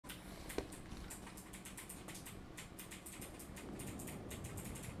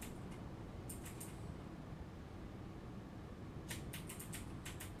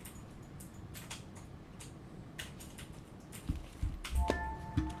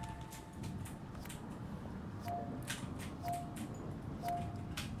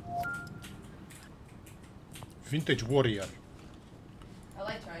Vintage Warrior. I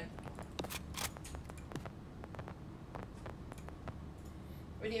like trying.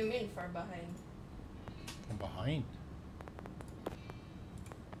 What do you mean far behind? From behind.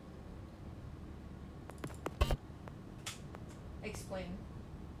 Explain.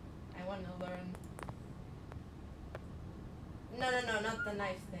 I want to learn. No, not the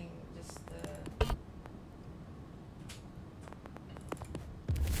knife thing. Just the...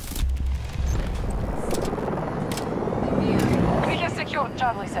 We have secured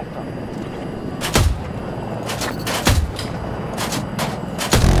Charlie sector.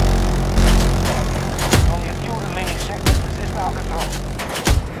 Only a few remaining sectors resist our control.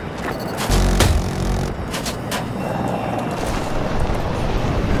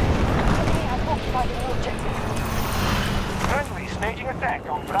 We have occupied the objective. Friendly staging attack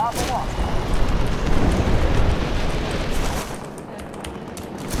on Bravo 1.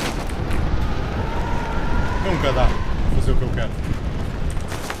 Nunca dá pra fazer o que eu quero.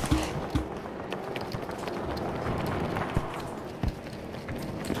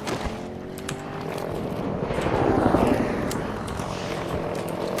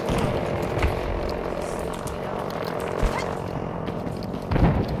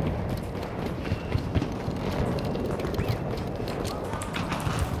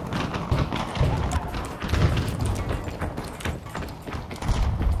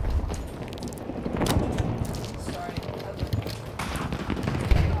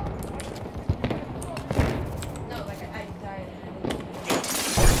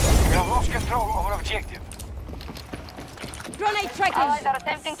 Allies are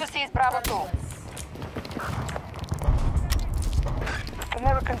attempting to seize Bravo 2.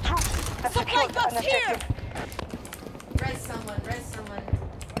 American troops have secured an objective. Res someone.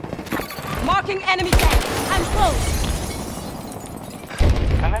 Marking enemy tank. I'm close.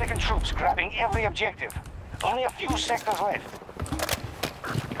 American troops grabbing every objective. Only a few sectors left.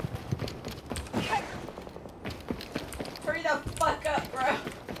 Hurry the fuck up, bro.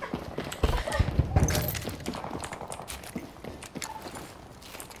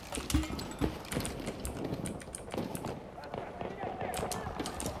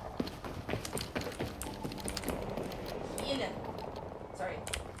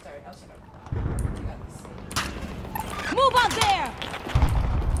 Move out there!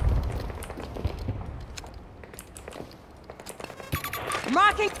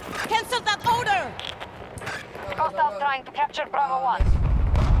 Marking! Cancel that order! Hostiles trying to capture Bravo 1.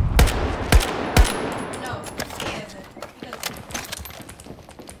 No,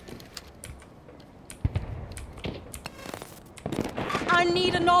 I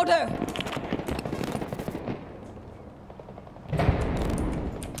need an order!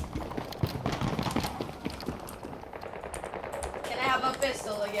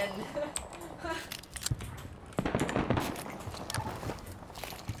 pistol again.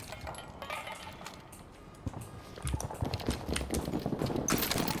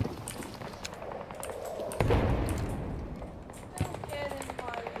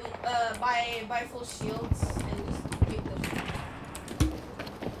 Buy full shields and just keep them.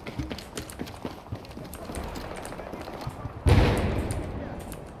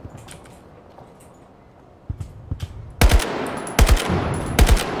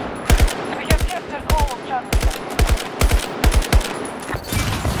 We have captured all of Charlie.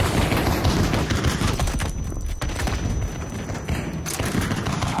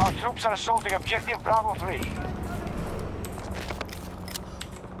 Our troops are assaulting objective Bravo 3.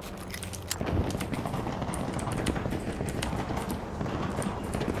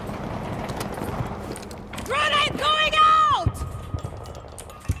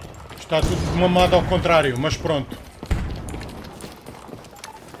 Está tudo mamado ao contrário, mas pronto.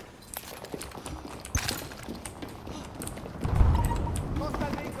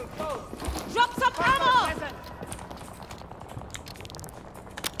 Drop some ammo!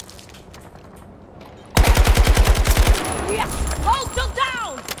 Yes! Hold them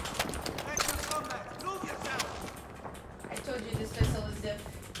down! I told you this pistol is diff.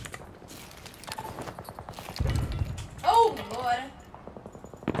 Oh, Lord.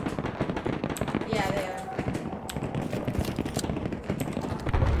 Yeah, they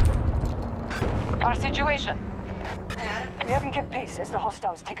are. Our situation. Yeah, We haven't kept pace as the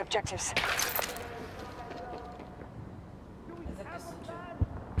hostiles take objectives. there's a pistol too.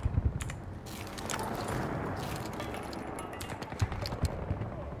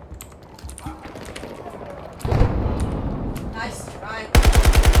 Nice try.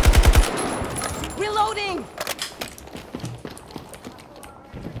 Reloading!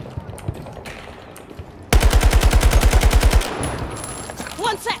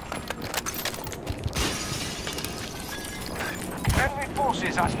 One sec!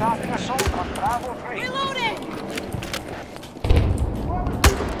 forces are starting assault on Bravo 3. Reloading!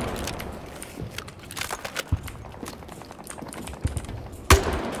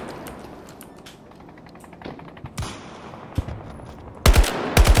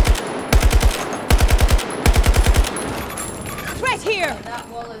 Threat here! That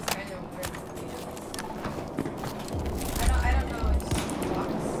wall is kind of weird. I don't know. It's just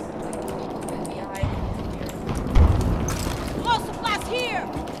blocks. Like, could be hiding here. More supplies here!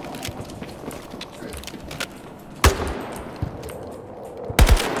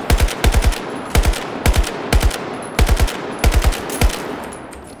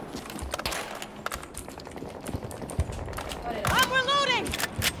 Got it. I'm reloading!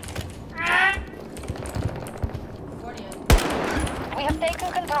 40 of them. We have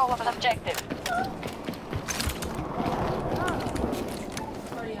taken control of an objective.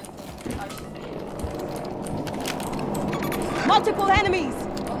 40 of them. Oh, she's Multiple enemies!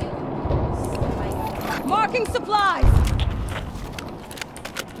 Marking supplies!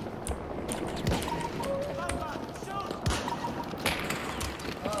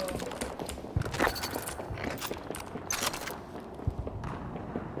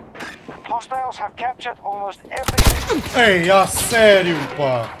 Hostiles have captured almost everything. Ei, a sério,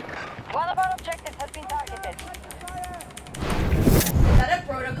 pá. One of our objectives has been targeted. Is that a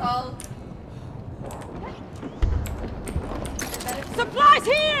protocol? Is that a Supplies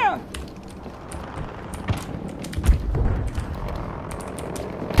here!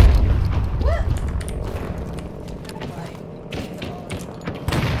 what?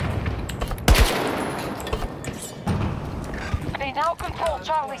 They now control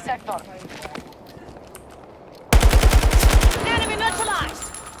Charlie sector. Enemy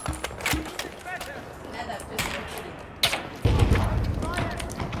neutralized! And that pistol.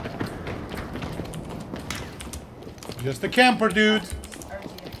 Just a camper, dude. Just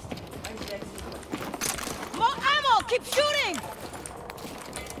RGX. RGX. More ammo! Keep shooting!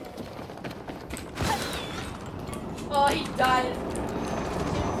 Oh, he died.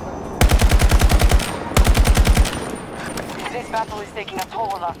 This battle is taking a toll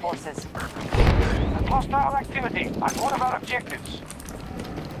on our forces. Hostile activity on one of our objectives.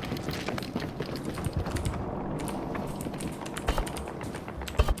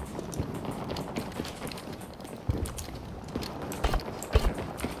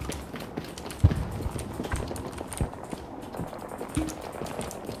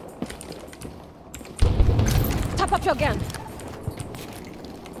 Top up your gun!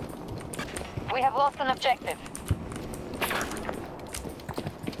 We have lost an objective.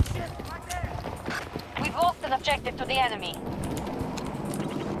 We've lost an objective to the enemy.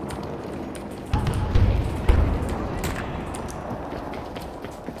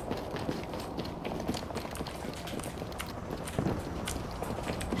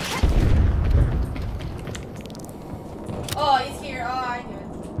 Oh, he's here. Oh, I knew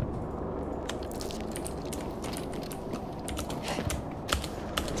it.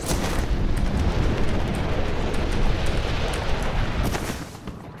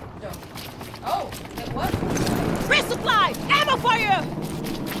 Jump. Oh, wait, what? Resupply! Ammo for you!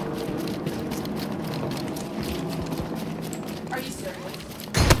 Are you serious?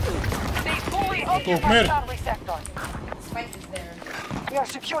 They fully Meer. occupy Charlie sector. Spike is there. We are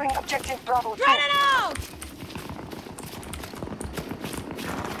securing objective Bravo 2. Run it out!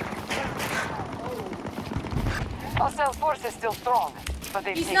 Hostile force is still strong, but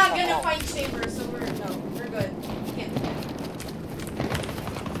they've He's taken not a gonna blow. find Chamber, so we're good. Can't do that.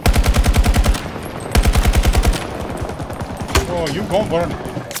 Oh, you gon' burn.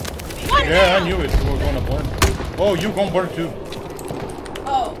 One Yeah, I down! knew it. You were gonna burn. Oh, you gon' burn too.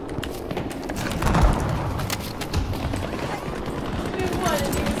 Oh. Dude, what?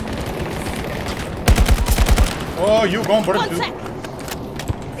 Oh, you gon' burn One too. sec!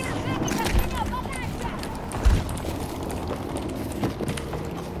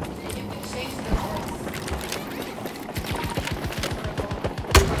 Change the voice.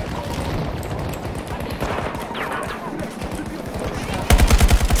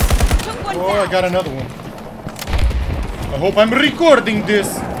 Took one Oh, I down! got another one. I hope I'm recording this.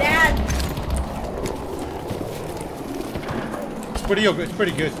 Dad! It's pretty good. It's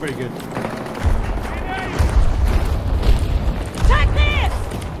pretty good. It's pretty good. Take this!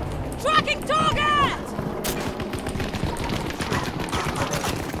 Tracking target!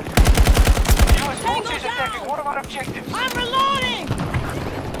 US Tango forces down! attacking one of our objectives. I'm reloading!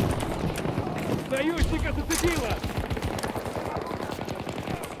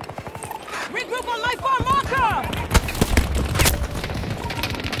 Regroup on my farm marker!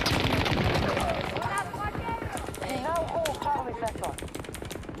 We now hold Charlie sector.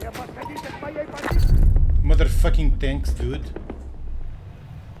 fucking tanks, dude.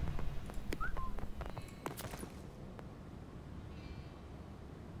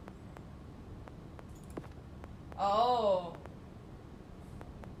 Oh.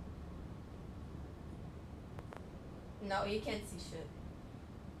 No, you can't see shit.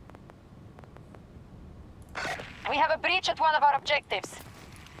 We have a breach at one of our objectives.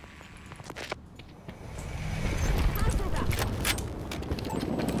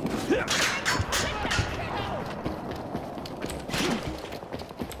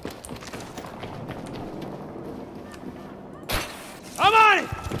 I'm on it!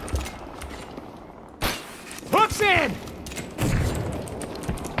 Hooks in!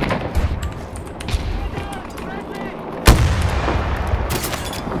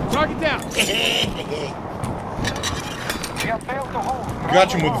 Target down! We have failed to hold.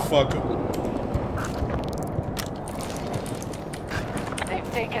 Got you, motherfucker.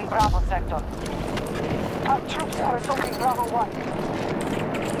 They've taken Bravo sector. Our troops are assaulting Bravo 1.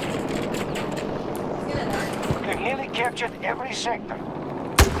 He's gonna die. They've nearly captured every sector.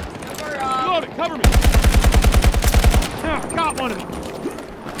 Cover Reload it, cover me! Ah, got one of them!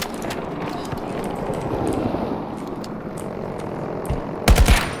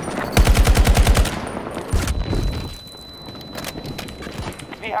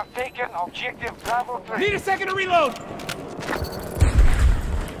 We have taken objective Bravo 3. Need a second to reload!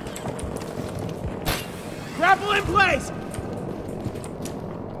 Grapple in place!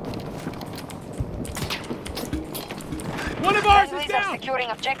 One of ours is Enemies are down! securing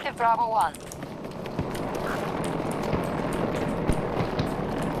objective Bravo 1.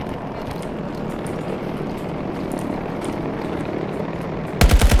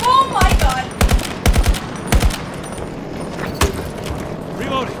 Oh my god!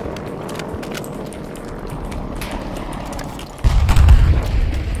 Reloading.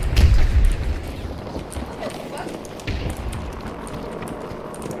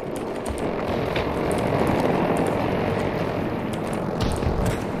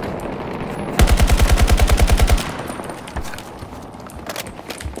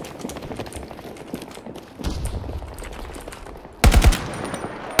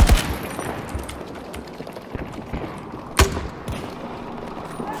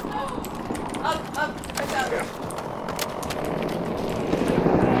 Up, watch out.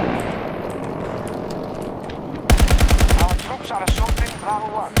 Our troops are assaulting Bravo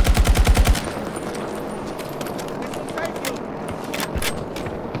 1.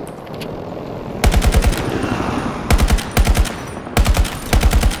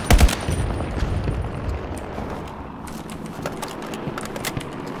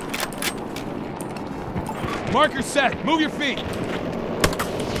 Marker set. Move your feet.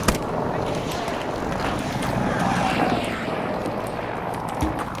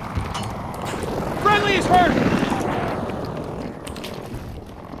 Friendly is hurt.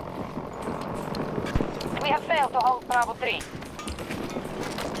 We have failed to hold Bravo 3.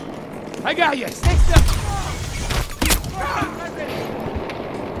 I got you. Stay still.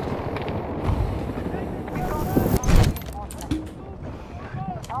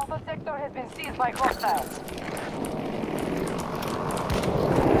 Alpha sector has been seized by hostiles.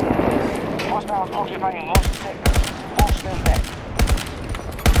 Hostiles occupying most sectors. Force them back.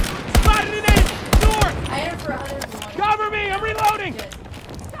 Spotted an enemy. North. I hit him for 101. Cover me. I'm reloading. Shit.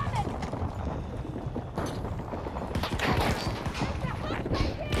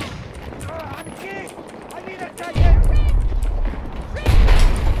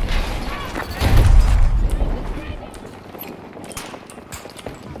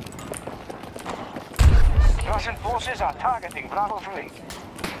 Russian forces are targeting Bravo 3.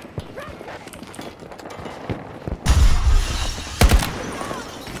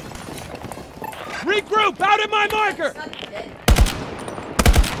 Regroup. Out at my marker. It's not dead.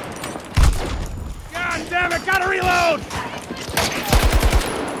 God damn it. Gotta reload.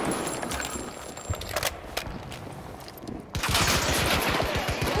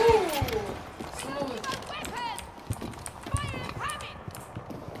 Ooh! Smooth.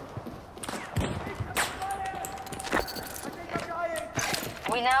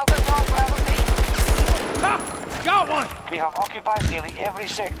 We now control Bravo 3. Ha! Got one. We have occupied nearly every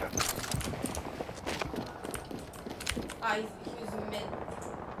sector. Ah, he was mid.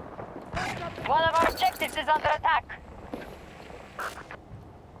 One of our objectives is under attack.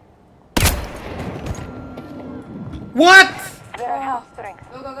 What? They're at half strength.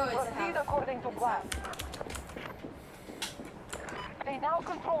 Go, go, go. It's a Proceed half. according to plan. They now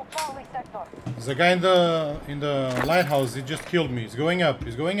control Charlie sector. There's a guy in the lighthouse. He just killed me. He's going up.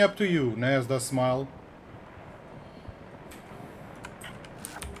 He's going up to you. Naz does smile.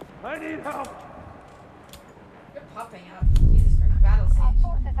 I need help.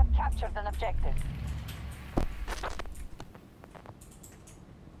 captured an objective.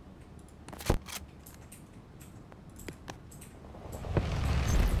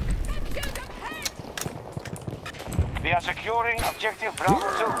 We are securing objective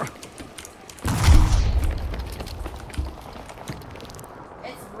Bravo 2.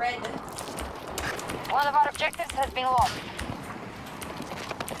 It's red. One of our objectives has been lost.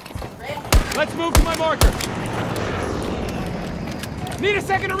 Red. Let's move to my marker. Need a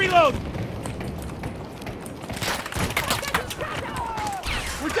second to reload.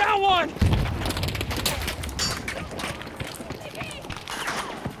 We're down one.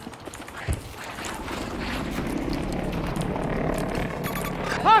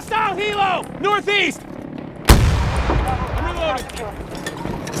 Hostile helo! Northeast! I'm reloading.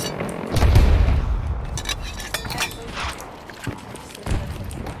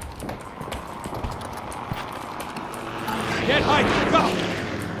 Get height, go!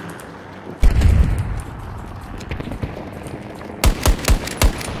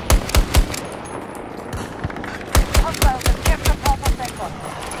 Hostiles have captured Bravo sector.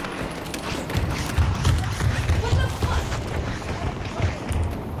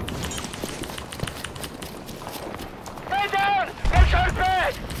 Stay down! They're shot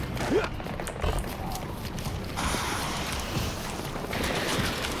back!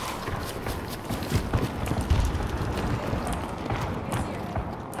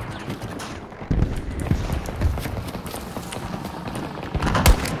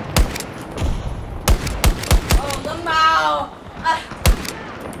 Oh, Lamau!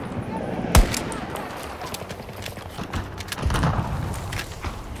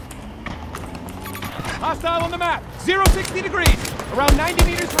 Hostile on the map. 0-60 degrees. Around 90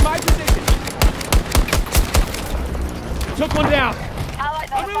 meters from my position. Took one down.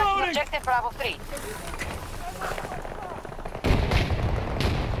 Allies are I'm attacking reloading. objective Bravo 3.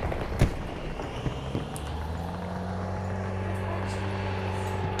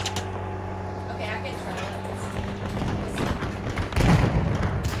 Okay, I can try this.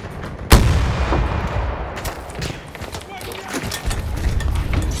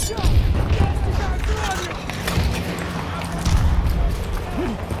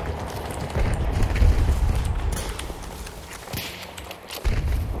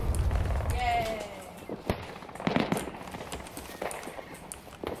 Yay!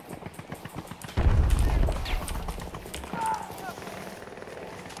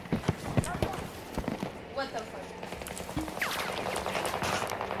 What the fuck?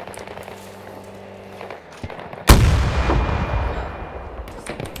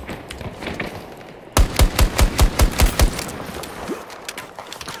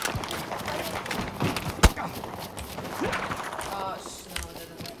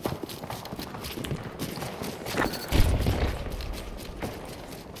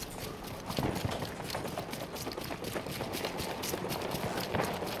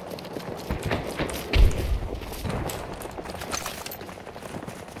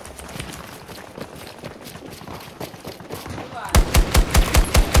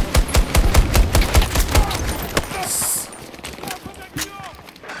 Oh,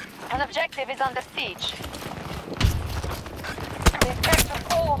 no. An objective is under siege. They've captured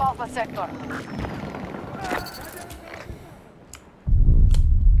all of Alpha sector.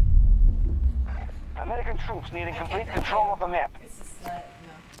 American troops needing complete control of the map. This is no.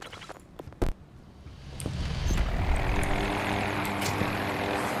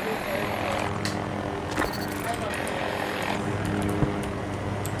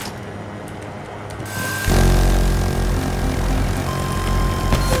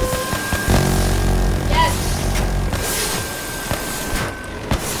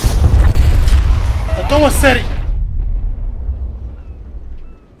 Então a sério!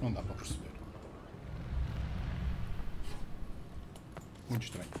 Não dá para perceber. Muito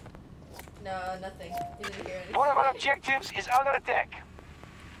estranho. No, nothing. You didn't hear anything. One of our objectives is under attack.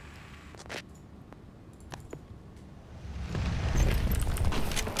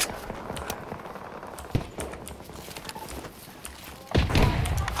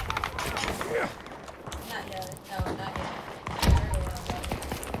 Not yet. No, not yet.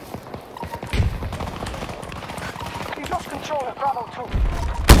 We lost control of Bravo 2.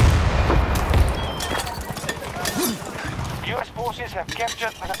 US forces have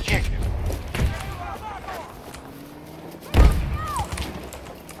captured an objective.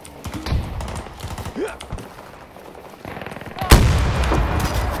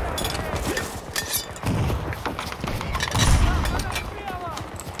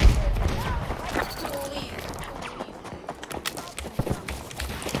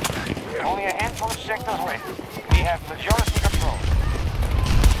 Only a handful of sectors left. We have majority control.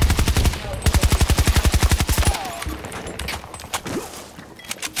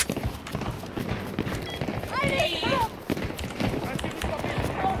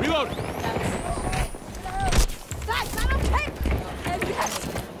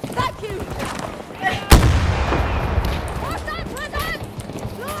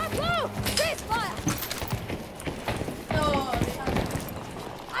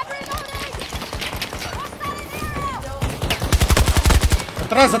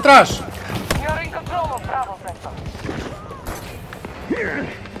 Atrás, atrás! You're in control of Bravo sector.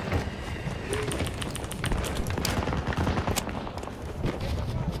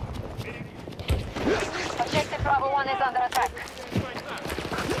 Objective Bravo 1 is under attack.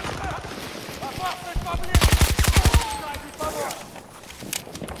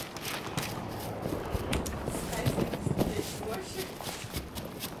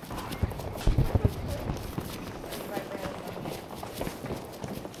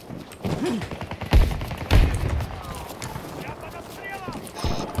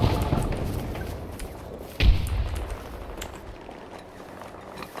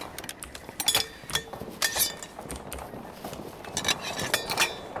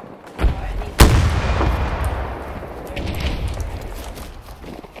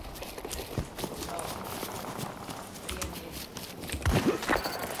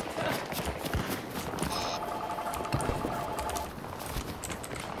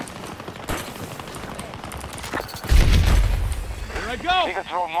 We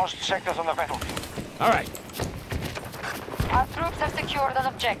control most sectors on the battlefield. All right. Our troops have secured an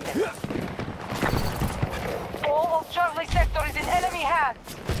objective. All of Charlie sector is in enemy hands.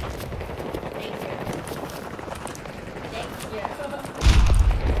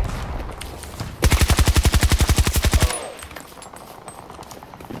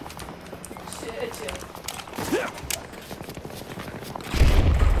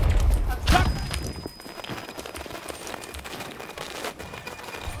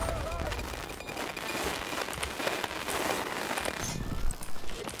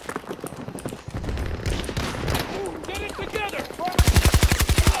 Get it together.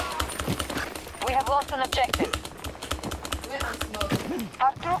 We have lost an objective.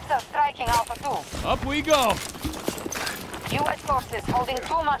 Our troops are striking Alpha 2. Up we go. U.S. forces holding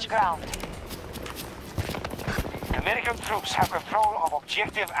too much ground. American troops have control of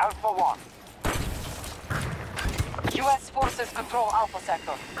objective Alpha 1. U.S. forces control Alpha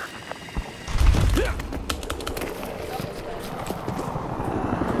sector.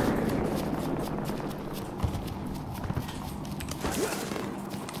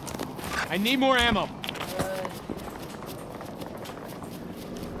 I need more ammo.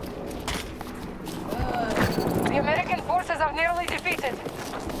 The American forces are nearly defeated.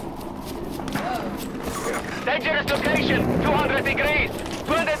 Dangerous location, 200 degrees,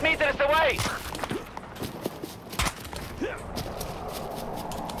 200 meters away.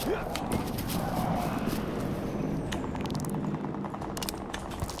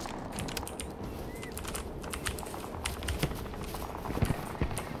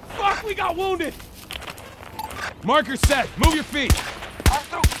 Fuck, we got wounded. Marker set. Move your feet. Our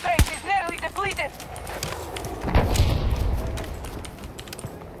troop strength is nearly depleted.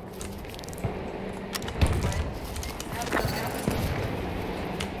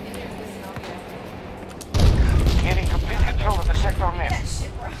 Getting complete control of the sector left.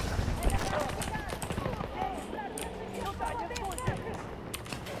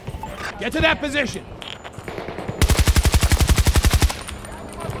 Get to that position.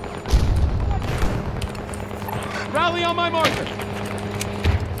 Rally on my marker.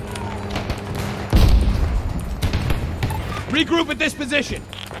 Regroup at this position.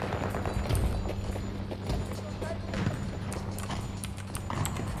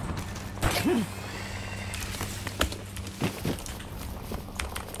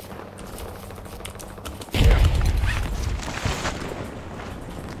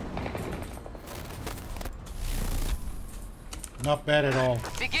 Not bad at all.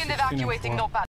 Begin evacuating Nopal.